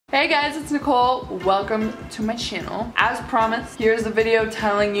Hey guys, it's Nicole. Welcome to my channel. As promised, here's a video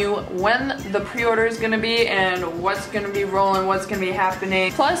telling you when the pre-order is gonna be and what's gonna be rolling, what's gonna be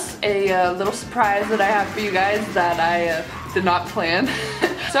happening. Plus a little surprise that I have for you guys that I did not plan.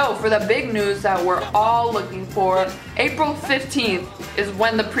 So for the big news that we're all looking for, April 15th is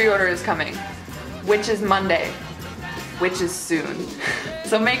when the pre-order is coming, which is Monday, which is soon.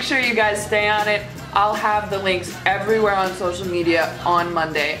 So make sure you guys stay on it. I'll have the links everywhere on social media on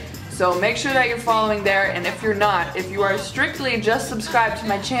Monday. So make sure that you're following there, and if you're not, if you are strictly just subscribed to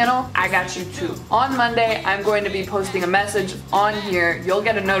my channel, I got you too. On Monday, I'm going to be posting a message on here. You'll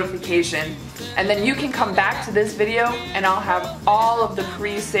get a notification, and then you can come back to this video and I'll have all of the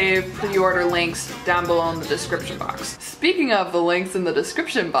pre-save, pre-order links down below in the description box. Speaking of the links in the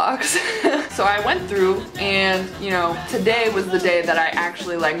description box, so I went through and, you know, today was the day that I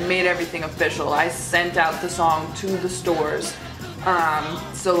actually made everything official. I sent out the song to the stores.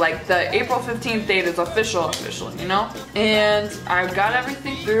 So like the April 15th date is official, you know? And I got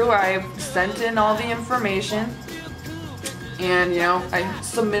everything through. I sent in all the information. And, you know, I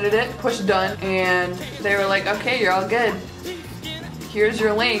submitted it, pushed done, and they were like, okay, you're all good. Here's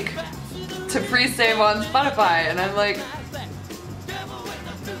your link to pre-save on Spotify. And I'm like,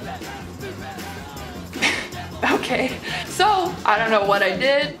 okay. So, I don't know what I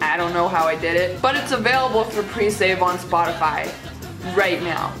did, I don't know how I did it, but it's available for pre-save on Spotify right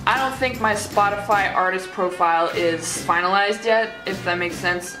now. I don't think my Spotify artist profile is finalized yet, if that makes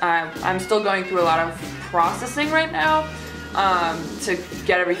sense. I'm still going through a lot of processing right now to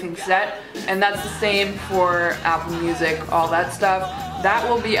get everything set, and that's the same for Apple Music, all that stuff. That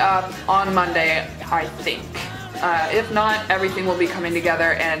will be up on Monday, I think. If not, everything will be coming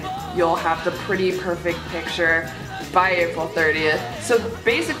together and you'll have the pretty perfect picture by April 30th. So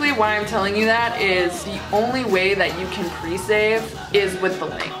basically why I'm telling you that is the only way that you can pre-save is with the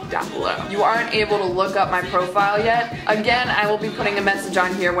link down below. You aren't able to look up my profile yet. Again, I will be putting a message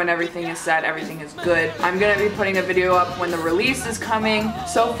on here when everything is set, everything is good. I'm gonna be putting a video up when the release is coming.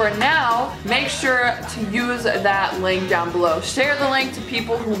 So for now, make sure to use that link down below. Share the link to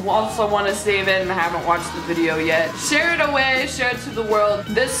people who also want to save it and haven't watched the video yet. Share it away, share it to the world.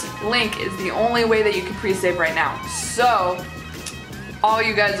 This link is the only way that you can pre-save right now. So, all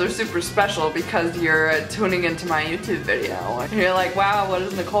you guys are super special because you're tuning into my YouTube video. And you're like, wow, what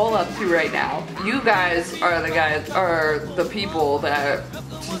is Nicole up to right now? You guys are the people that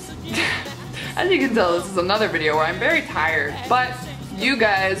just, as you can tell, this is another video where I'm very tired, but you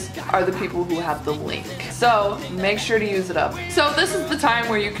guys are the people who have the link. So make sure to use it up. So this is the time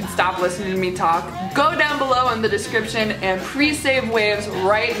where you can stop listening to me talk. Go down below in the description and pre-save waves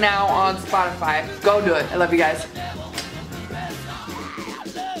right now on Spotify. Go do it. I love you guys.